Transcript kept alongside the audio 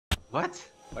What?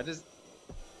 What is?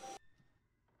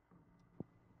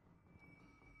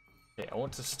 Okay, I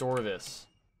want to store this.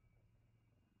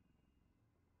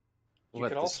 You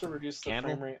could also reduce the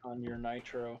frame rate on your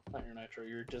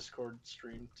your Discord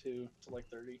stream to like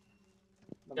 30.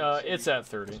 It's at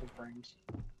 30. Some frames.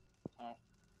 Oh.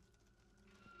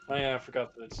 Oh yeah, I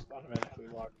forgot that it's automatically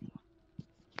locked.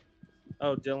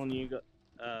 Oh, Dylan, you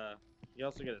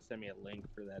also got to send me a link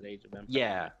for that Age of Empires.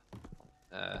 Yeah.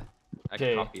 I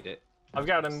copied it. I've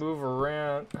got to move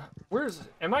around.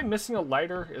 Am I missing a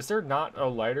lighter? Is there not a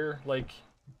lighter, like,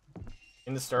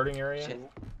 in the starting area? Shit.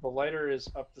 The lighter is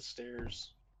up the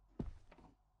stairs.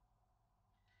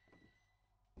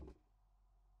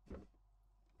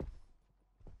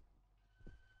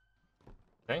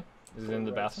 Okay. Is it in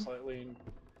the bathroom? Slightly.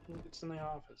 It's in the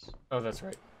office. Oh, that's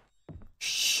right.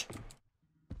 Shh.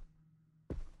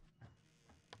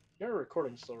 You're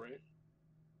recording still, right?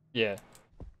 Yeah.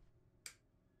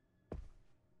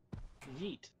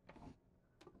 Yeet.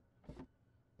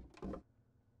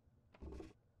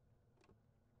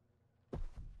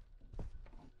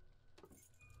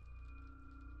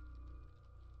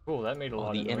 Cool, that made a lot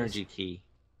of noise. The energy key.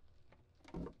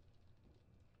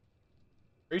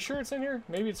 Are you sure it's in here?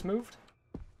 Maybe it's moved?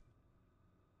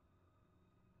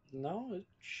 No, it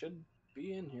should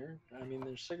be in here. I mean,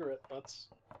 there's cigarette butts.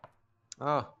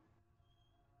 Oh.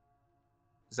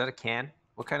 Is that a can?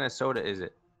 What kind of soda is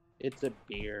it? It's a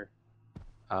beer.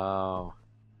 Oh.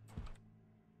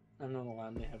 I'm not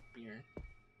allowed to have beer.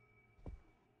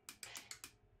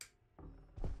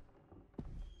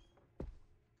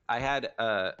 I had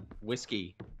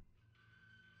whiskey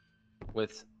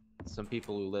with some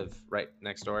people who live right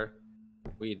next door.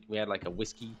 We had like a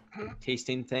whiskey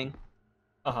tasting thing.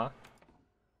 Uh-huh.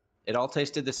 It all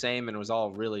tasted the same and it was all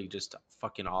really just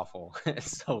fucking awful.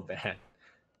 It's so bad.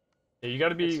 Yeah, you got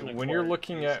to be when you're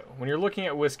looking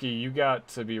at whiskey, you got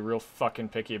to be real fucking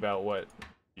picky about what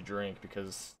you drink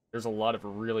because there's a lot of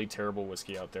really terrible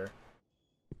whiskey out there.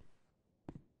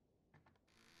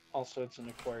 Also, it's an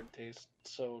acquired taste,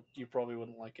 so you probably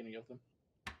wouldn't like any of them.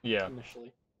 Yeah.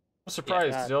 Initially. I'm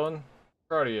surprised, Dylan.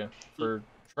 Proud of you for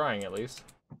trying at least.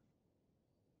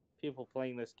 People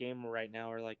playing this game right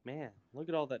now are like, man, look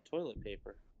at all that toilet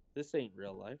paper. This ain't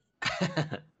real life.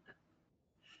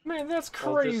 Man, that's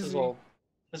crazy. Well,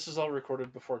 this is all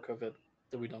recorded before COVID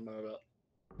that we don't know about.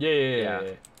 Yeah.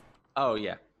 Oh,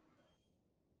 yeah.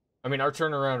 I mean, our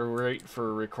turnaround rate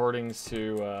for recordings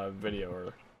to video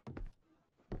are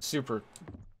super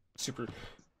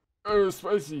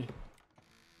spicy.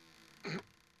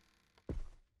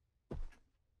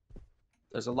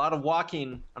 There's a lot of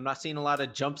walking. I'm not seeing a lot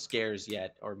of jump scares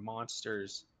yet or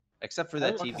monsters, except for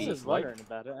that TV. I was wondering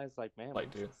about it. I was like, man, I'm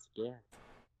scared.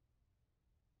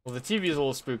 Well, the TV is a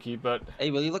little spooky, but hey,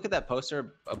 will you look at that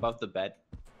poster above the bed?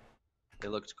 It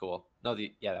looked cool. No,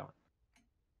 that one.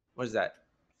 What is that?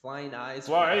 Flying eyes.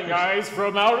 Flying eyes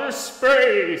from outer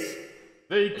space.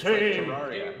 They came.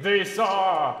 Like they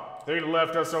saw. They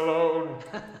left us alone.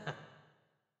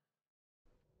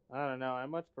 I don't know. I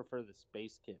much prefer the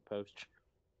Space Kit poster.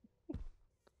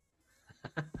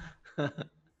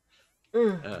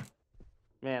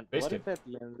 Man, what if at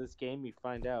the end of this game you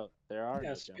find out there are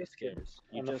no jump scares?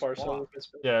 You just walk.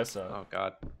 Yeah, so. Oh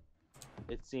god.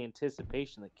 It's the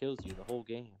anticipation that kills you the whole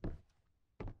game.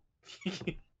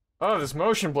 Oh, this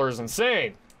motion blur is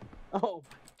insane. Oh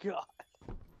my god.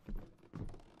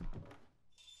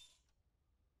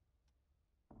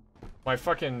 My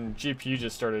fucking GPU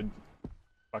just started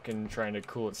fucking trying to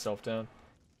cool itself down.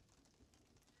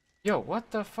 Yo,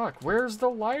 what the fuck? Where's the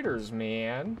lighters,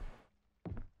 man?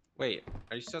 Wait,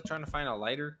 are you still trying to find a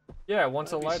lighter? Yeah,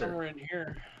 once a lighter. Somewhere in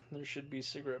here, there should be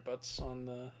cigarette butts on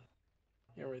the...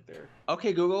 Yeah, right there.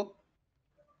 Okay, Google.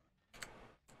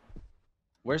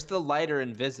 Where's the lighter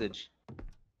in Visage?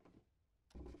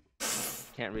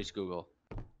 Can't reach Google.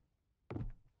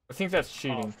 I think that's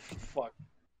cheating. Oh, fuck.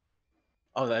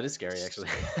 Oh, that is scary, actually.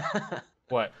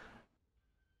 What?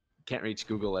 Can't reach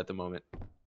Google at the moment.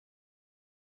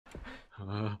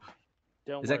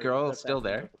 Don't is that girl still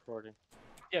there?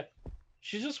 Yeah.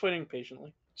 She's just waiting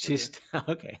patiently. She's...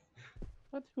 Okay.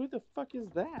 What? Who the fuck is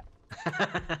that?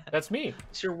 That's me.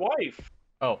 It's your wife.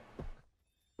 Oh.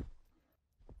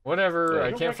 Whatever. Yeah.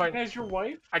 I can't find. Recognize your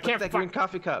wife? I can't that green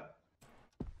coffee cup.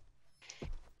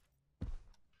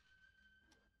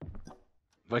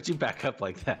 Why'd you back up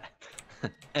like that?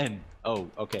 And oh,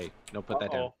 okay. No, put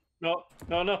that down. No.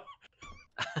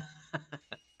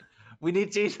 We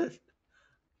need Jesus.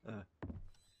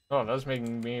 Oh, that's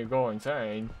making me go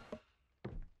insane.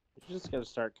 You just gotta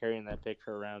start carrying that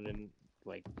picture around and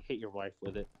like hit your wife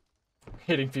with it.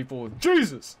 Hitting people with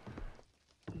Jesus.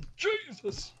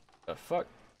 Jesus. The fuck?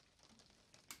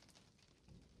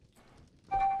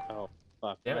 Oh,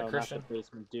 fuck. Damn it, No, Christian. not the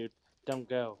basement, dude. Don't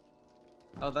go.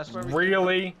 Oh, that's where we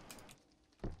Really?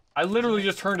 I literally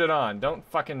just turned it on. Don't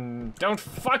fuck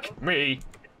me.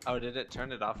 Oh, did it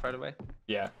turn it off right away?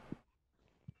 Yeah.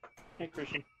 Hey,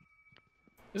 Christian.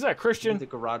 Is that Christian? The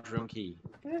garage room key.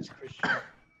 That's Christian.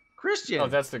 Christian. Oh,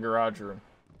 that's the garage room.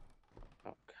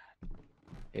 Oh, God.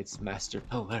 It's Master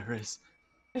Polaris.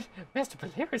 Master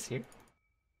Polaris here.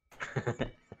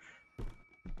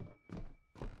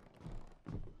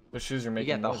 The shoes are You making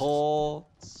get the noises. whole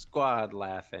squad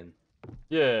laughing.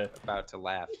 Yeah. About to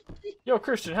laugh. Yo,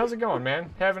 Christian, how's it going, man?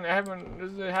 Haven't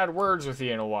had words with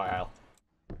you in a while.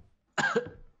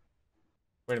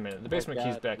 Wait a minute, the basement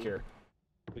key's back here.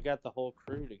 We got the whole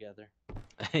crew together.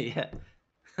 Yeah.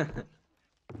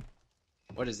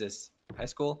 What is this? High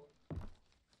school?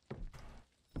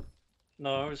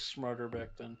 No, I was smarter back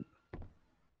then.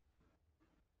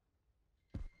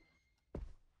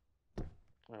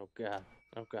 Oh, God.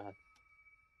 Oh, God.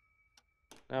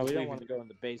 No, we don't want to go in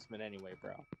the basement anyway,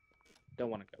 bro. Don't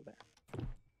want to go there.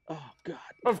 Oh, God.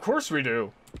 Of course we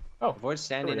do. Oh, Avoid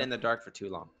standing in the dark for too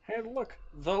long. Hey, look,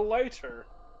 the lighter.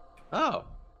 Oh.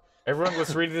 everyone,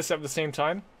 let's read this at the same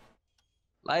time.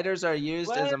 Lighters are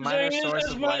used as a minor source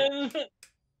of light.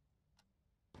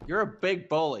 You're a big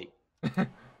bully.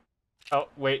 Oh,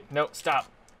 wait, no, stop.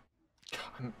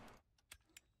 God,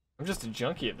 I'm just a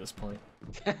junkie at this point.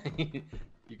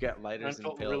 You got lighters and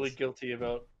pills.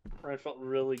 Ryan felt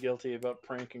really guilty about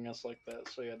pranking us like that,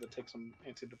 so he had to take some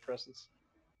antidepressants.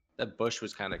 That bush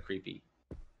was kind of creepy.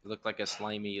 It looked like a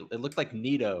slimy. It looked like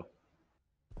Nito.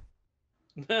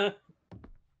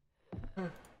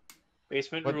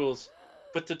 Basement What? rules.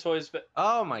 Put the toys back.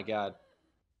 Oh my god.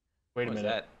 Wait a What was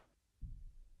minute. that?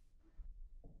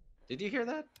 Did you hear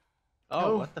that? Oh,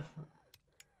 No. what the?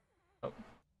 Oh.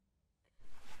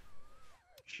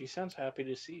 She sounds happy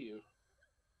to see you.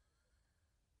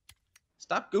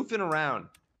 Stop goofing around.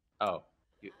 Oh,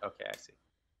 okay, I see.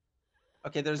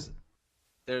 Okay,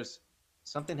 there's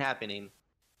something happening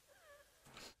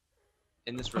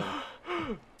in this room.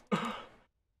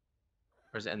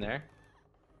 Or is it in there?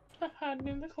 Hiding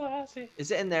in the closet.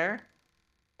 Is it in there?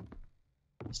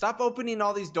 Stop opening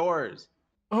all these doors.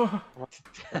 Oh,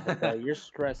 Okay, you're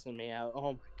stressing me out.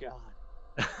 Oh, my God.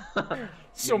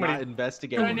 so You're many. not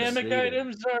investigating. Dynamic you're reading.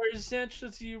 items are essential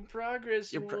to your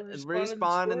progress. You You will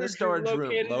respawn in the storage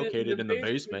room located in the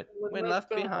basement when left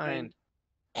behind.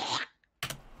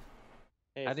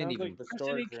 Hey, I it didn't sounds even- like the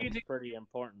storage room's pretty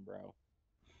important, bro.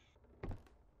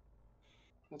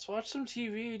 Let's watch some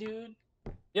TV, dude.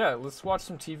 Yeah, let's watch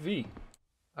some TV.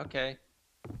 Okay.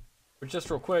 But just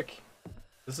real quick,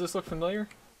 does this look familiar?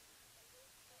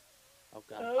 Oh,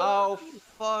 God. Oh,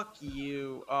 fuck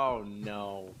you. Oh,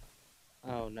 no.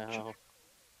 Oh, no.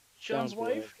 John's Don't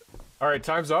do wife. All right,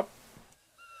 time's up.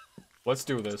 Let's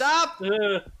do this. Stop!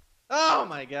 Oh,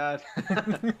 my God.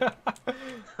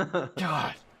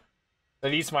 God,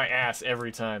 that eats my ass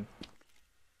every time.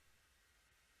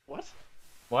 What?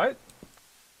 What?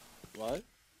 What?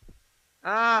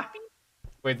 Ah!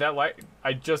 Wait, that light.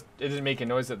 It didn't make a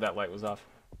noise that light was off.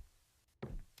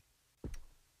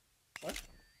 What?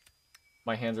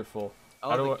 My hands are full.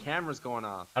 Oh, How do the I- camera's going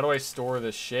off. How do I store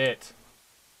this shit?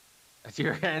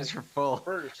 Your hands are full.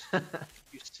 First,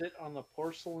 you sit on the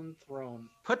porcelain throne.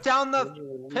 Put down Then the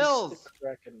you release pills. the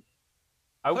Kraken.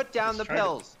 Put down the Just trying to-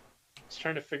 pills. It's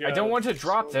trying to figure I out. don't how want to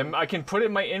drop store them. I can put it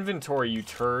in my inventory, you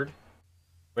turd.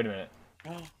 Wait a minute.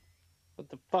 What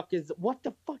the fuck is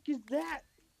that?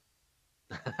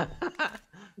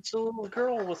 It's a little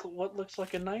girl with what looks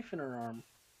like a knife in her arm.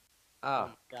 Oh,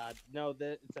 God, no,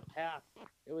 it's a path.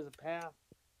 It was a path.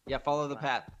 yeah, follow the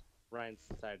path. Ryan's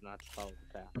decided not to follow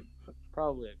the path.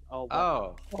 Probably. Oh. What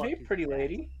Oh. the Oh, hey, fuck is pretty that?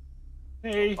 lady.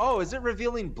 Hey. Oh, is it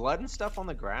revealing blood and stuff on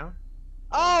the ground?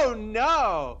 Oh,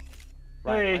 no!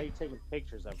 Ryan, why Hey. are you taking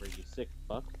pictures of her, you sick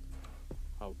fuck?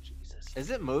 Oh, Jesus. Is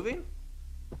it moving?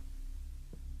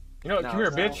 You know what? No, Come here,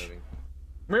 it's not bitch. moving.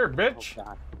 Come here, Oh, bitch.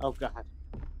 God. Oh, God.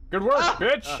 Good work, Ah!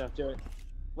 bitch. Don't do it.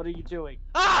 What are you doing?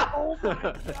 Ah! Oh, my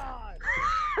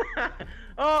God.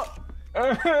 Oh!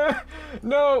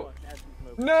 No. Look, as he's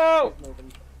moving. No. He's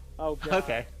moving. Oh, God.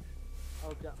 Okay.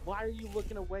 Oh, God. Why are you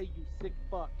looking away, you sick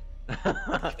fuck?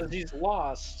 Because he's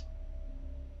lost.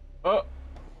 Oh,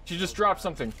 she just dropped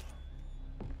something.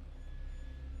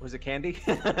 Was it candy?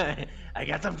 I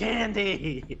got some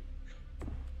candy!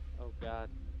 Oh, God.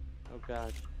 Oh,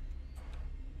 God.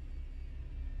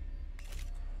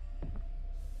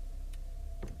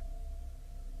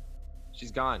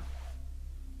 She's gone.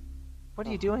 What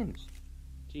are you doing?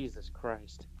 Jesus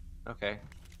Christ. Okay.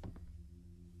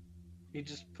 He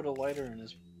just put a lighter in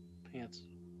his pants.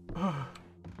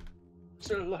 Is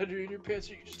there a lighter in your pants,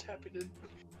 or are you just happy to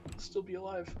still be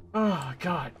alive? Oh,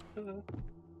 God.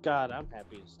 God, I'm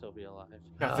happy to still be alive.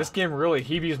 God, this game really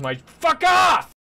heebies my... Fuck off!